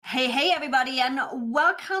Hey, everybody, and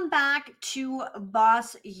welcome back to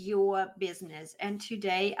Boss Your Business. And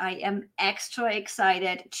today I am extra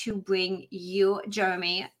excited to bring you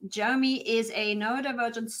Jeremy. Jeremy is a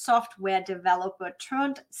neurodivergent software developer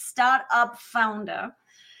turned startup founder.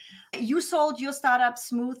 You sold your startup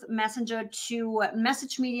Smooth Messenger to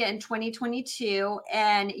Message Media in 2022,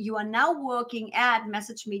 and you are now working at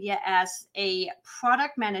Message Media as a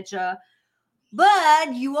product manager.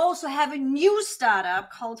 But you also have a new startup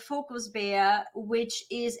called Focus Bear, which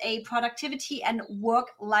is a productivity and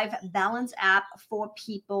work-life balance app for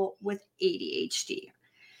people with ADHD.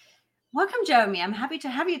 Welcome, Jeremy. I'm happy to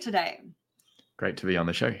have you today. Great to be on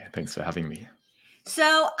the show. Thanks for having me.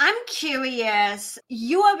 So I'm curious,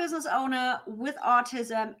 you are a business owner with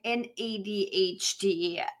autism and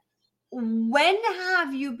ADHD. When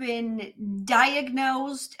have you been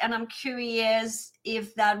diagnosed? And I'm curious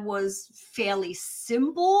if that was fairly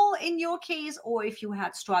simple in your case or if you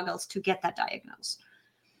had struggles to get that diagnosed.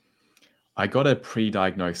 I got a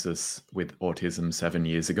pre-diagnosis with autism 7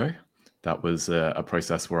 years ago. That was a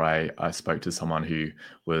process where I spoke to someone who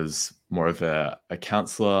was more of a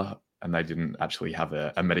counselor, and they didn't actually have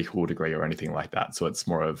a medical degree or anything like that. So it's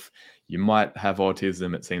more of, you might have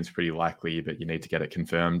autism, it seems pretty likely, but you need to get it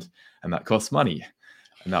confirmed, and that costs money.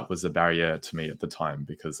 And that was a barrier to me at the time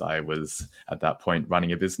because I was at that point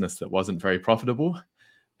running a business that wasn't very profitable,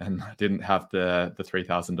 and I didn't have the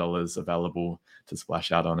 $3,000 available to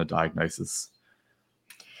splash out on a diagnosis.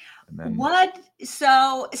 And then, what?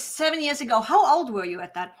 So 7 years ago, how old were you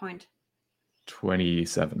at that point?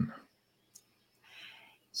 27.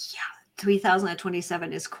 Yeah,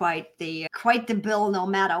 3,027 is quite the bill, no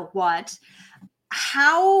matter what.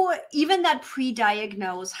 How, even that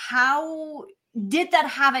pre-diagnose, how did that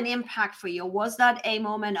have an impact for you? Was that a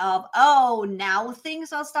moment of, oh, now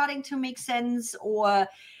things are starting to make sense? Or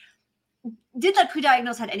did that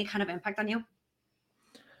pre-diagnose had any kind of impact on you?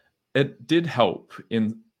 It did help.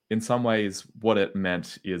 In some ways, what it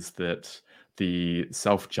meant is that the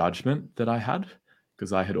self-judgment that I had,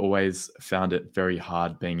 because I had always found it very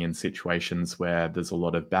hard being in situations where there's a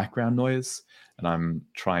lot of background noise and I'm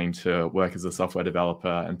trying to work as a software developer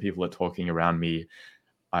and people are talking around me.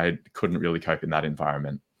 I couldn't really cope in that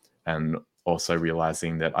environment. And also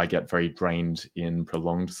realizing that I get very drained in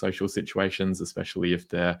prolonged social situations, especially if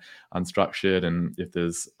they're unstructured and if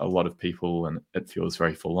there's a lot of people and it feels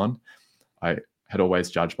very full on. I had always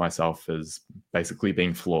judged myself as basically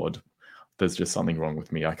being flawed. There's just something wrong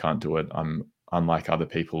with me. I can't do it. I'm unlike other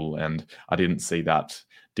people. And I didn't see that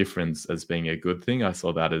difference as being a good thing. I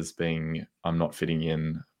saw that as being, I'm not fitting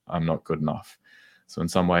in, I'm not good enough. So in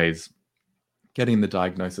some ways, getting the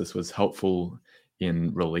diagnosis was helpful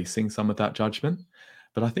in releasing some of that judgment.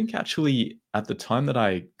 But I think actually at the time that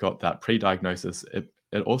I got that pre-diagnosis,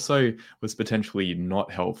 it also was potentially not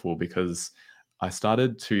helpful because I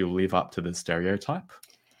started to live up to the stereotype.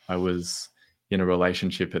 I was in a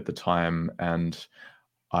relationship at the time and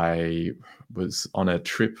I was on a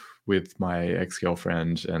trip with my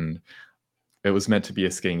ex-girlfriend and it was meant to be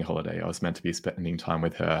a skiing holiday. I was meant to be spending time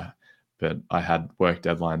with her, but I had work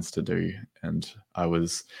deadlines to do. And I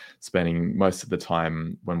was spending most of the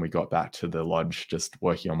time when we got back to the lodge just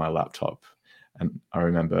working on my laptop. And I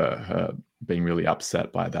remember her being really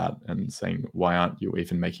upset by that and saying, why aren't you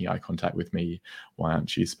even making eye contact with me? Why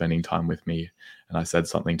aren't you spending time with me? And I said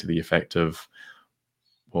something to the effect of,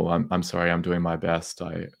 well, I'm sorry, I'm doing my best.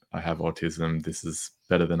 I have autism. This is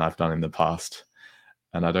better than I've done in the past.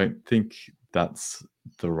 And I don't think that's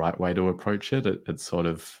the right way to approach it. It's sort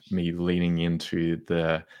of me leaning into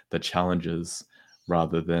the challenges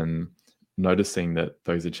rather than noticing that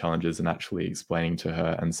those are challenges and actually explaining to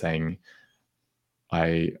her and saying,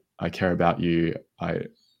 I care about you.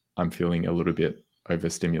 I'm feeling a little bit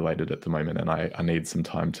overstimulated at the moment and I need some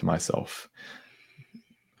time to myself.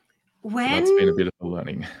 So that's been a bit of a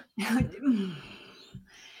learning.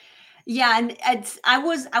 Yeah, and I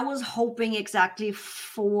was hoping exactly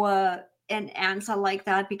for an answer like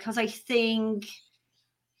that because I think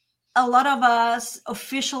a lot of us,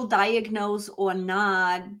 official diagnose or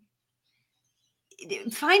not,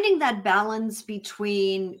 finding that balance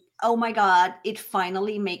between, oh my God, it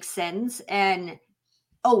finally makes sense, and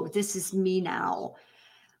oh, this is me now.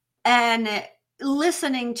 And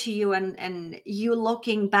listening to you and you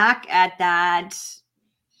looking back at that,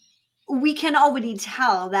 we can already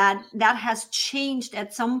tell that that has changed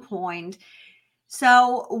at some point.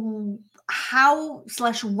 So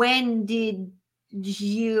how/when did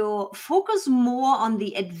you focus more on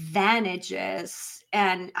the advantages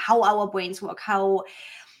and how our brains work? How,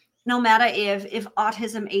 no matter if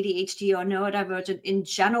autism, ADHD, or neurodivergent in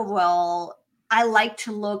general, I like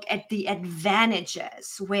to look at the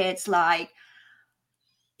advantages, where it's like,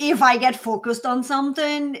 if I get focused on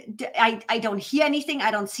something, I don't hear anything, I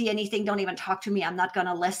don't see anything, don't even talk to me, I'm not going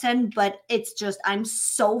to listen. But it's just, I'm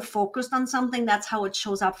so focused on something. That's how it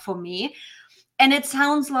shows up for me. And it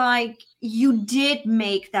sounds like you did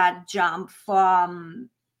make that jump from,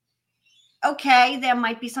 okay, there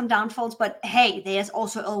might be some downfalls, but hey, there's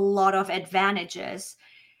also a lot of advantages.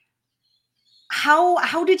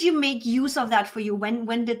 How did you make use of that for you?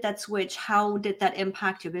 When did that switch? How did that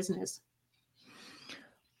impact your business?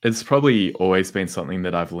 It's probably always been something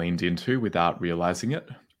that I've leaned into without realizing it.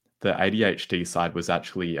 The ADHD side was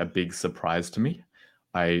actually a big surprise to me.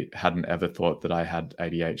 I hadn't ever thought that I had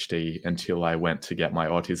ADHD until I went to get my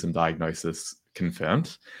autism diagnosis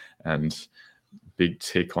confirmed, and big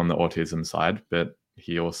tick on the autism side. But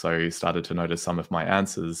he also started to notice some of my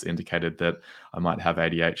answers indicated that I might have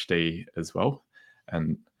ADHD as well.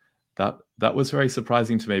 And that was very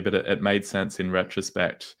surprising to me, but it made sense in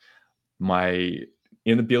retrospect. My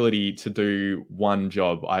inability to do one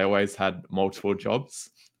job. I always had multiple jobs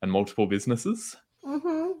and multiple businesses.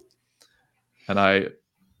 Mm-hmm. And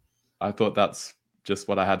I thought that's just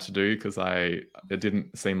what I had to do, because it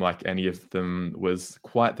didn't seem like any of them was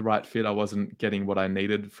quite the right fit. I wasn't getting what I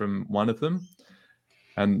needed from one of them.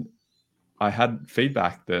 And I had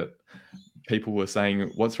feedback that people were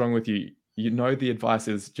saying, what's wrong with you? You know, the advice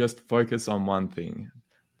is just focus on one thing.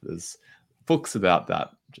 There's books about that,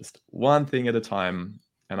 just one thing at a time.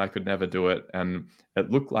 And I could never do it. And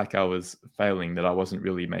it looked like I was failing, that I wasn't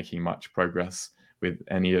really making much progress with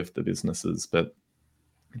any of the businesses. But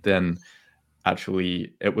then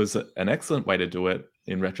actually, it was an excellent way to do it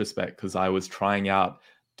in retrospect, because I was trying out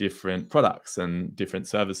different products and different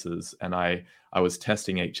services, and I was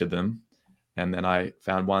testing each of them. And then I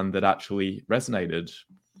found one that actually resonated,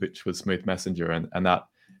 which was Smooth Messenger, and that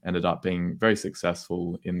ended up being very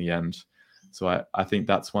successful in the end. So I think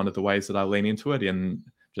that's one of the ways that I lean into it, in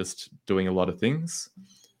just doing a lot of things.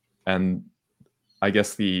 And I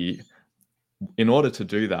guess in order to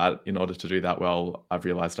do that well, I've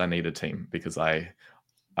realized I need a team, because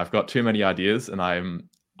I've got too many ideas, and I'm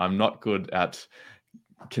not good at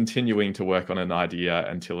continuing to work on an idea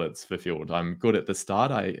until it's fulfilled. I'm good at the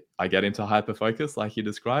start. I get into hyper focus, like you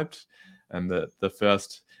described, and the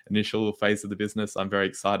first initial phase of the business, I'm very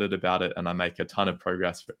excited about it, and I make a ton of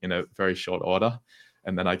progress in a very short order,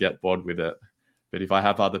 and then I get bored with it. But if I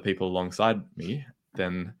have other people alongside me,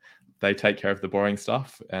 then they take care of the boring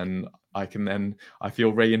stuff, and I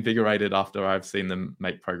feel reinvigorated after I've seen them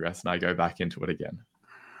make progress, and I go back into it again.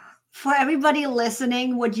 For everybody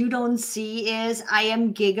listening, what you don't see is I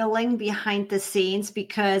am giggling behind the scenes,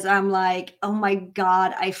 because I'm like, oh my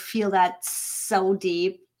God, I feel that so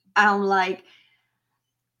deep. I'm like,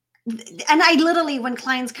 and I literally, when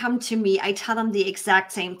clients come to me, I tell them the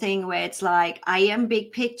exact same thing, where it's like, I am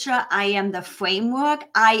big picture, I am the framework,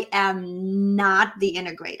 I am not the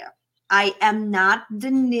integrator. I am not the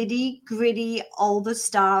nitty gritty, all the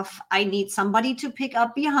stuff. I need somebody to pick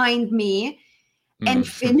up behind me and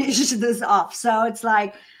finish this off. So it's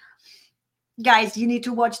like, guys, you need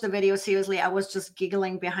to watch the video. Seriously, I was just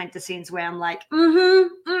giggling behind the scenes, where I'm like,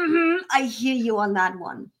 I hear you on that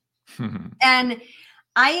one. And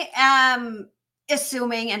I am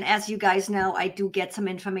assuming, and as you guys know, I do get some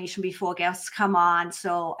information before guests come on,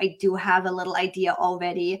 so I do have a little idea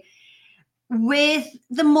already. With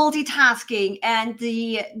the multitasking and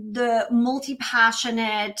the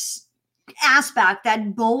multi-passionate aspect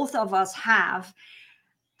that both of us have,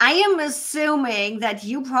 I am assuming that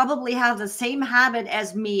you probably have the same habit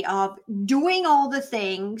as me of doing all the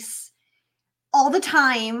things all the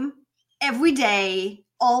time, every day,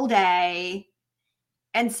 all day.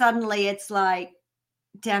 And suddenly it's like,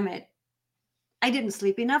 damn it, I didn't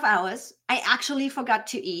sleep enough hours. I actually forgot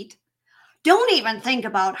to eat. Don't even think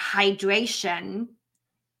about hydration,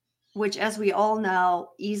 which, as we all know,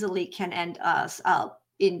 easily can end us up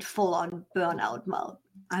in full-on burnout mode.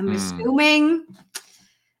 I'm assuming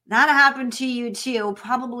that happened to you too.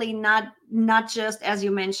 Probably not just, as you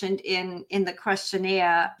mentioned in the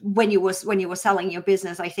questionnaire, when you were selling your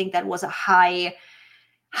business. I think that was a high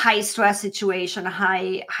stress situation, a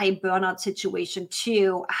high burnout situation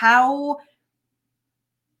too. How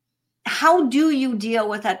do you deal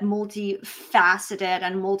with that multifaceted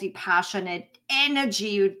and multi-passionate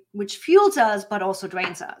energy, which fuels us but also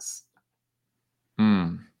drains us?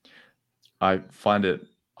 I find it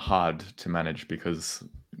hard to manage, because,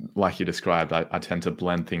 like you described, I tend to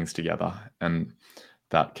blend things together, and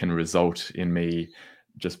that can result in me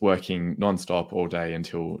just working nonstop all day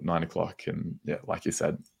until 9 o'clock, and like you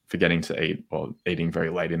said, forgetting to eat, or eating very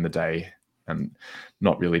late in the day. and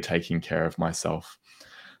not really taking care of myself.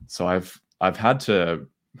 So I've had to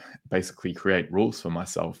basically create rules for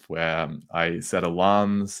myself where I set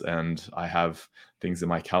alarms and I have things in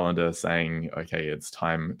my calendar saying, okay, it's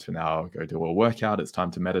time to now go do a workout. It's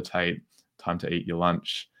time to meditate, time to eat your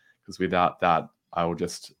lunch. Because without that, I will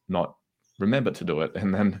just not remember to do it.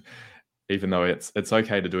 And then even though it's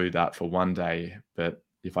okay to do that for one day, but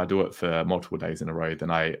if I do it for multiple days in a row,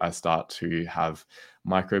 then I start to have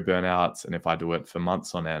micro burnouts. And if I do it for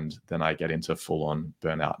months on end, then I get into full on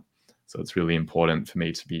burnout. So it's really important for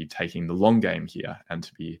me to be taking the long game here and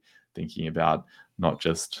to be thinking about not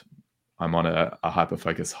just I'm on a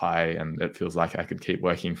hyper-focus high and it feels like I could keep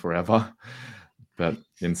working forever, but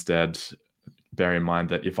instead bear in mind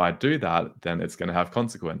that if I do that, then it's going to have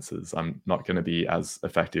consequences. I'm not going to be as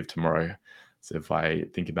effective tomorrow. So if I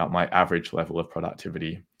think about my average level of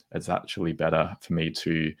productivity, it's actually better for me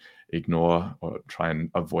to ignore or try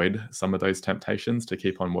and avoid some of those temptations to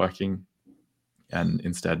keep on working and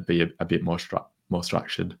instead be a bit more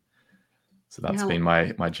structured. So that's been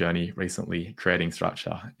my journey recently, creating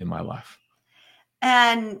structure in my life.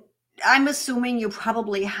 And I'm assuming you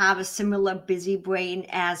probably have a similar busy brain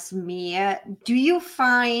as me. Do you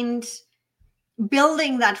find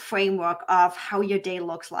building that framework of how your day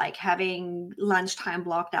looks like, having lunchtime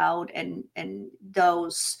blocked out and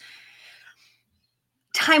those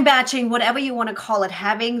time batching, whatever you want to call it,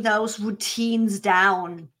 having those routines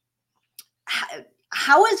down,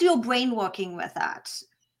 how is your brain working with that?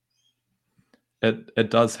 It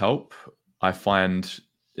does help. I find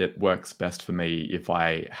it works best for me if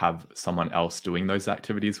I have someone else doing those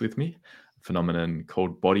activities with me. A phenomenon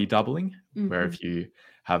called body doubling, where if you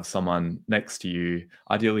have someone next to you,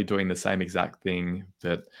 ideally doing the same exact thing,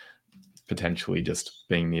 but potentially just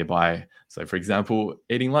being nearby. So for example,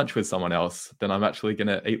 eating lunch with someone else, then I'm actually going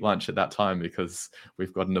to eat lunch at that time because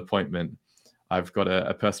we've got an appointment. I've got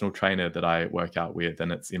a personal trainer that I work out with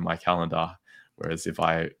and it's in my calendar. Whereas if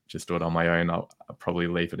I just do it on my own, I'll probably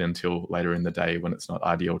leave it until later in the day when it's not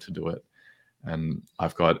ideal to do it. And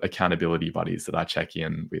I've got accountability buddies that I check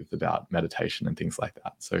in with about meditation and things like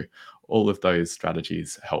that. So all of those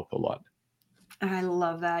strategies help a lot. I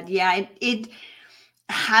love that. Yeah, it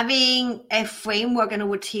having a framework and a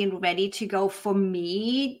routine ready to go for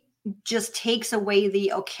me just takes away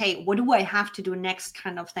the, okay, what do I have to do next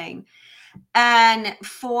kind of thing. And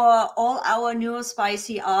for all our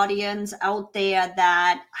neurospicy audience out there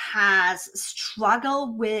that has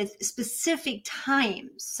struggled with specific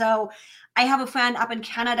times. So I have a friend up in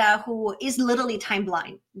Canada who is literally time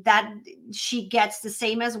blind, that she gets the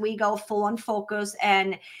same as we go, full on focus,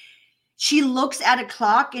 and she looks at a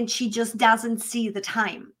clock and she just doesn't see the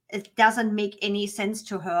time. It doesn't make any sense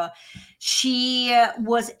to her. She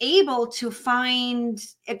was able to find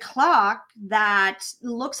a clock that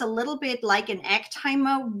looks a little bit like an egg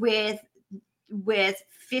timer with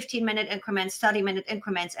 15-minute increments, 30-minute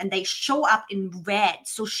increments, and they show up in red.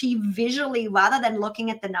 So she visually, rather than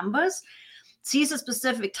looking at the numbers, sees a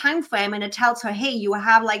specific time frame and it tells her, hey, you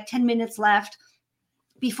have like 10 minutes left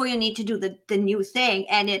before you need to do the new thing.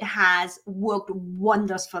 And it has worked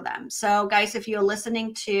wonders for them. So guys, if you're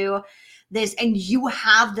listening to this and you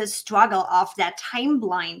have this struggle of that time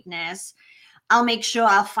blindness, I'll make sure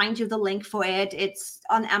I'll find you the link for it. It's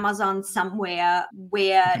on Amazon somewhere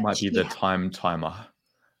where it might be the time timer.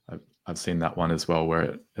 I've seen that one as well,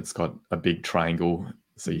 where it's got a big triangle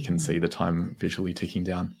so you can see the time visually ticking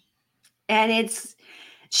down. And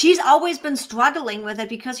she's always been struggling with it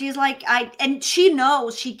because she's like, and she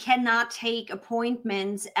knows she cannot take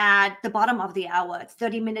appointments at the bottom of the hour. It's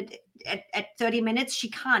 30 minutes. At 30 minutes, she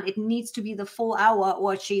can't. It needs to be the full hour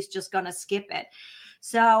or she's just going to skip it.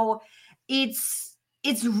 So it's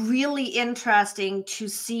really interesting to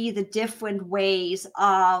see the different ways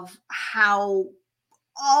of how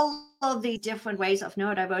all of the different ways of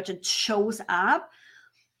neurodivergence shows up,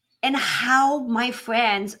 and how my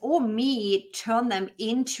friends or me turn them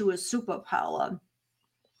into a superpower.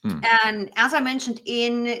 And as I mentioned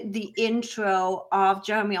in the intro of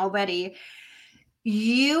Jeremy already,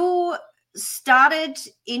 you started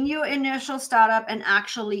in your initial startup and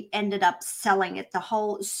actually ended up selling it, the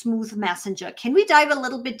whole Smooth Messenger. Can we dive a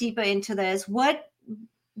little bit deeper into this? What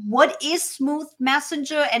is Smooth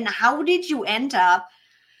Messenger and how did you end up,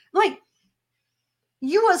 like,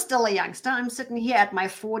 you are still a youngster. I'm sitting here at my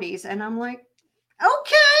 40s and I'm like,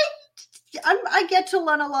 okay, I get to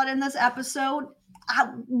learn a lot in this episode.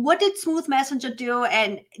 What did Smooth Messenger do,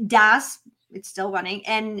 and it's still running,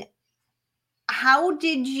 and how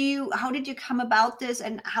did you come about this,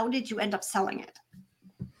 and how did you end up selling it?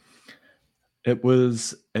 It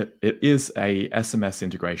is a SMS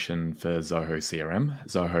integration for Zoho CRM.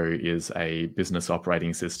 Zoho is a business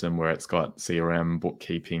operating system where it's got CRM,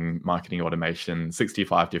 bookkeeping, marketing automation,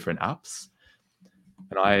 65 different apps.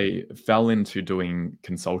 And I fell into doing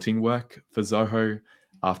consulting work for Zoho.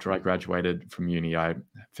 After I graduated from uni, I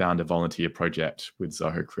found a volunteer project with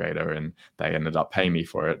Zoho Creator and they ended up paying me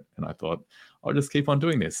for it. And I thought, I'll just keep on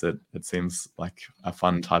doing this. It seems like a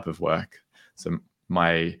fun type of work. So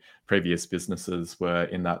my previous businesses were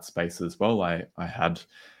in that space as well. I had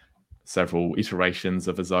several iterations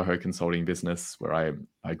of a Zoho consulting business where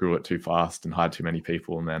I grew it too fast and hired too many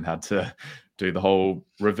people and then had to do the whole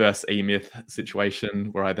reverse E-Myth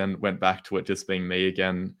situation where I then went back to it just being me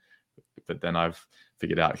again. But then I've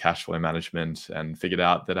figured out cash flow management and figured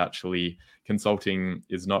out that actually consulting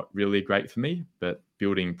is not really great for me, but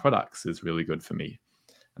building products is really good for me.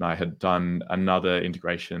 And I had done another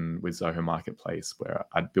integration with Zoho Marketplace where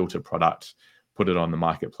I'd built a product, put it on the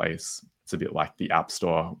marketplace. It's a bit like the App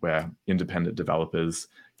Store where independent developers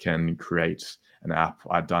can create an app.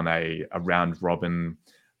 I'd done a round robin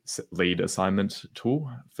lead assignment tool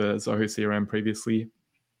for Zoho CRM previously,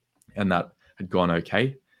 and that had gone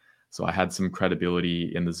okay. So I had some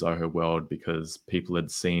credibility in the Zoho world because people had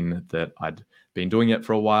seen that I'd been doing it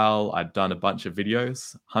for a while. I'd done a bunch of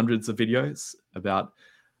videos, hundreds of videos about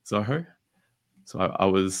Zoho. So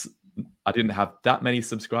I didn't have that many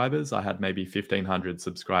subscribers. I had maybe 1,500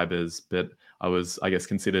 subscribers, but I was, I guess,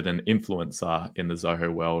 considered an influencer in the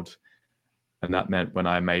Zoho world. And that meant when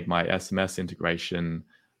I made my SMS integration,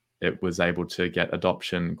 it was able to get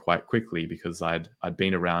adoption quite quickly because I'd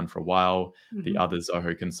been around for a while. Mm-hmm. The other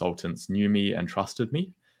Zoho consultants knew me and trusted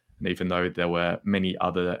me. And even though there were many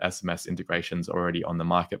other SMS integrations already on the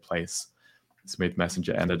marketplace, Smooth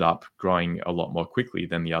Messenger ended up growing a lot more quickly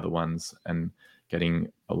than the other ones and getting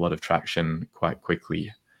a lot of traction quite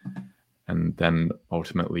quickly. And then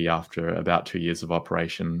ultimately, after about 2 years of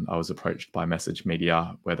operation, I was approached by Message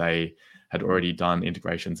Media where they had already done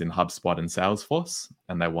integrations in HubSpot and Salesforce,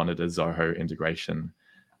 and they wanted a Zoho integration.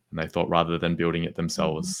 And they thought rather than building it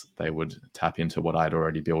themselves, they would tap into what I'd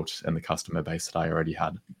already built and the customer base that I already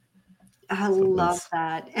had. I love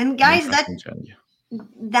that. And guys,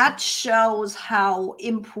 that shows how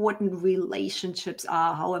important relationships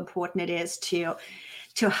are, how important it is to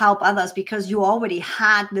help others, because you already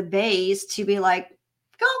had the base to be like,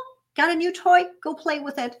 go, got a new toy, go play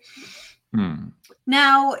with it.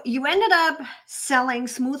 Now, you ended up selling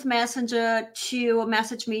Smooth Messenger to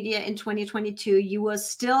Message Media in 2022. You were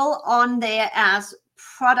still on there as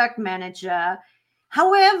product manager.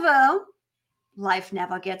 However, life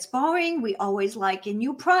never gets boring. We always like a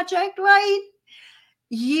new project, right?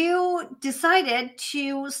 You decided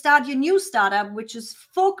to start your new startup, which is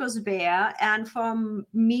Focus Bear. And from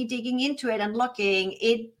me digging into it and looking,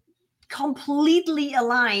 it completely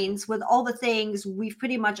aligns with all the things we've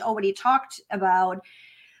pretty much already talked about,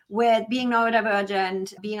 with being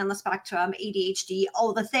neurodivergent, being on the spectrum, ADHD,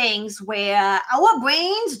 all the things where our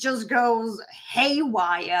brains just goes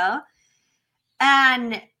haywire.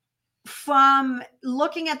 And from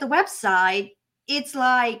looking at the website, it's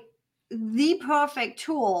like the perfect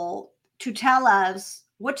tool to tell us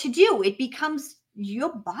what to do. It becomes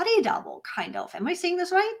your body double, kind of. Am I saying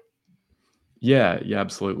this right? Yeah,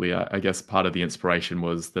 absolutely. I guess part of the inspiration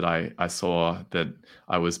was that I saw that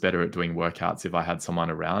I was better at doing workouts if I had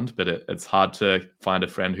someone around, but it's hard to find a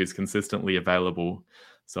friend who's consistently available.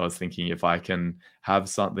 So I was thinking if I can have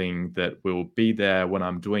something that will be there when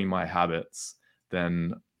I'm doing my habits,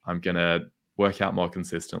 then I'm going to work out more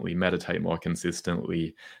consistently, meditate more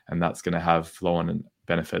consistently, and that's going to have flow-on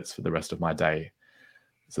benefits for the rest of my day.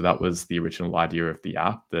 So that was the original idea of the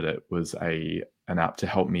app, that it was an app to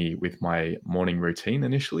help me with my morning routine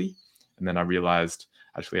initially. And then I realized,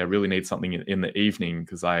 actually, I really need something in the evening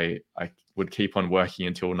because I would keep on working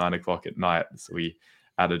until 9 o'clock at night. So we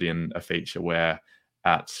added in a feature where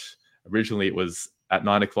originally it was at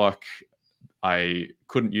 9 o'clock, I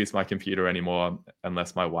couldn't use my computer anymore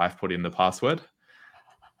unless my wife put in the password.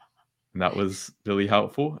 And that was really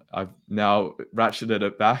helpful. I've now ratcheted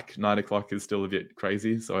it back. 9 o'clock is still a bit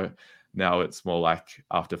crazy. So now it's more like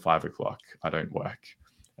after 5 o'clock, I don't work.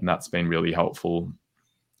 And that's been really helpful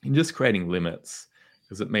in just creating limits,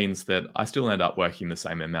 because it means that I still end up working the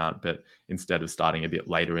same amount, but instead of starting a bit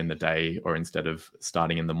later in the day, or instead of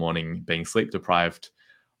starting in the morning being sleep deprived,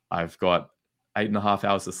 I've got 8.5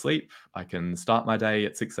 hours of sleep. I can start my day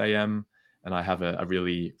at 6 a.m. and I have a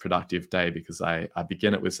really productive day because I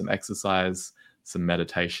begin it with some exercise, some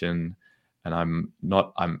meditation, and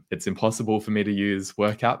it's impossible for me to use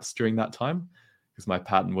work apps during that time because my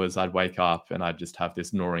pattern was I'd wake up and I'd just have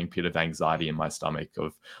this gnawing pit of anxiety in my stomach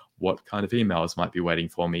of what kind of emails might be waiting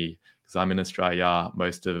for me. Because I'm in Australia,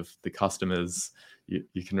 most of the customers,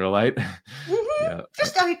 you can relate. Mm-hmm. Yeah.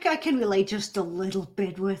 I can relate just a little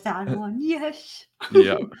bit with that one. Yes.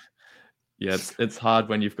 Yeah. Yeah, it's hard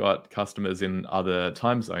when you've got customers in other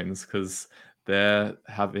time zones because they're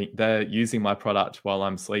using my product while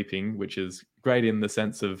I'm sleeping, which is great in the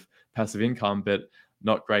sense of passive income, but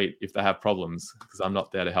not great if they have problems because I'm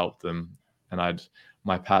not there to help them. And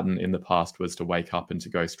my pattern in the past was to wake up and to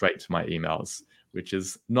go straight to my emails, which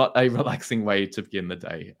is not a relaxing way to begin the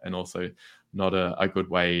day, and also not a good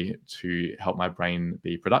way to help my brain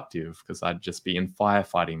be productive because I'd just be in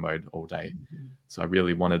firefighting mode all day. So I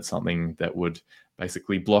really wanted something that would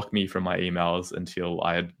basically block me from my emails until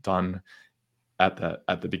I had done at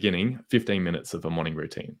the beginning 15 minutes of a morning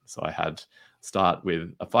routine. So I had start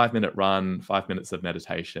with a 5-minute run, 5 minutes of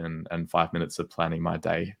meditation, and 5 minutes of planning my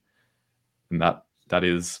day. And that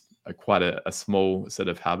is quite a small set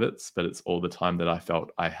of habits, but it's all the time that I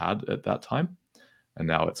felt I had at that time. And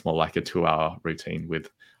now it's more like a 2-hour routine with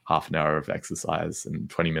half an hour of exercise and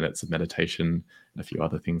 20 minutes of meditation and a few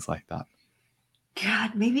other things like that.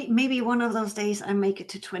 God, maybe one of those days I make it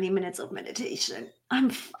to 20 minutes of meditation. I'm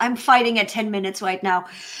fighting at 10 minutes right now.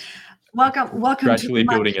 Welcome Gradually to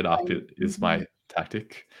my building it up is mm-hmm. my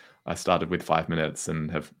tactic. I started with 5 minutes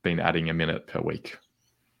and have been adding a minute per week.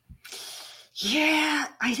 Yeah,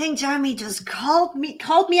 I think Jeremy just called me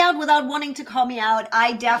out without wanting to call me out.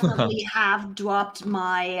 I definitely have dropped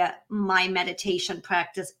my meditation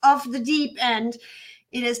practice off the deep end.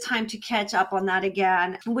 It is time to catch up on that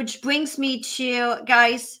again, which brings me to,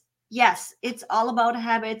 guys, yes, it's all about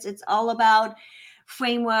habits. It's all about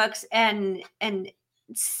frameworks and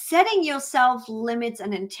setting yourself limits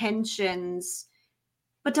and intentions,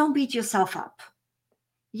 but don't beat yourself up.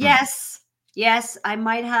 Yes, I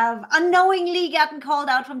might have unknowingly gotten called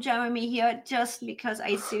out from Jeremy here just because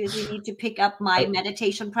I seriously need to pick up my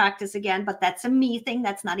meditation practice again, but that's a me thing.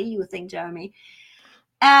 That's not a you thing, Jeremy.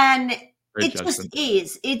 And it just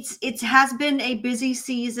is. It has been a busy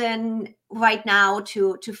season right now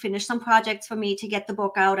to finish some projects for me, to get the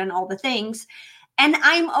book out and all the things. And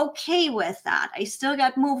I'm okay with that. I still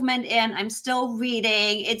got movement in. I'm still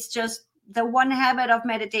reading. It's just the one habit of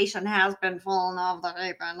meditation has been falling off the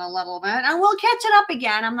deep end a little bit, and we'll catch it up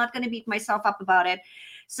again. I'm not going to beat myself up about it.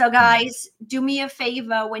 So guys, do me a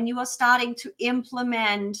favor when you are starting to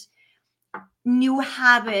implement new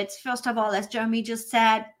habits. First of all, as Jeremy just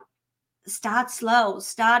said, start slow,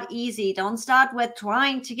 start easy. Don't start with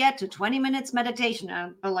trying to get to 20 minutes meditation.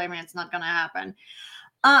 And believe me, it's not going to happen.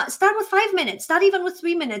 Start with 5 minutes, start even with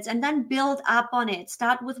 3 minutes, and then build up on it.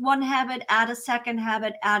 Start with one habit, add a second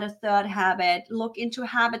habit, add a third habit, look into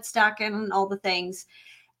habit stacking and all the things.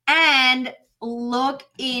 And look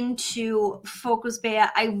into Focus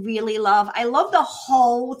Bear. I love the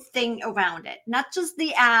whole thing around it, not just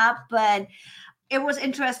the app, but it was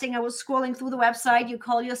interesting. I was scrolling through the website. You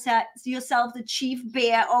call yourself the Chief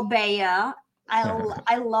Bear Obeyer.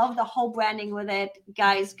 I love the whole branding with it.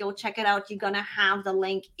 Guys, go check it out. You're going to have the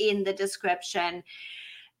link in the description.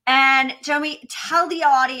 And Jeremy, tell the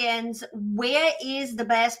audience, where is the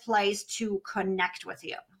best place to connect with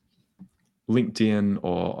you? LinkedIn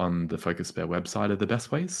or on the Focus Bear website are the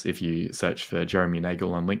best ways. If you search for Jeremy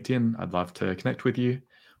Nagel on LinkedIn, I'd love to connect with you,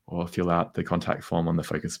 or fill out the contact form on the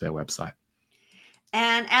Focus Bear website.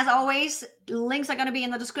 And as always, links are going to be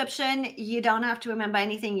in the description. You don't have to remember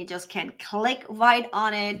anything. You just can click right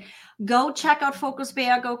on it. Go check out Focus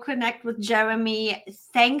Bear. Go connect with Jeremy.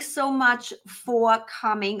 Thanks so much for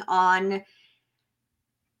coming on. It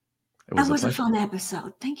was a fun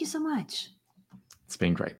episode. Thank you so much. It's been great.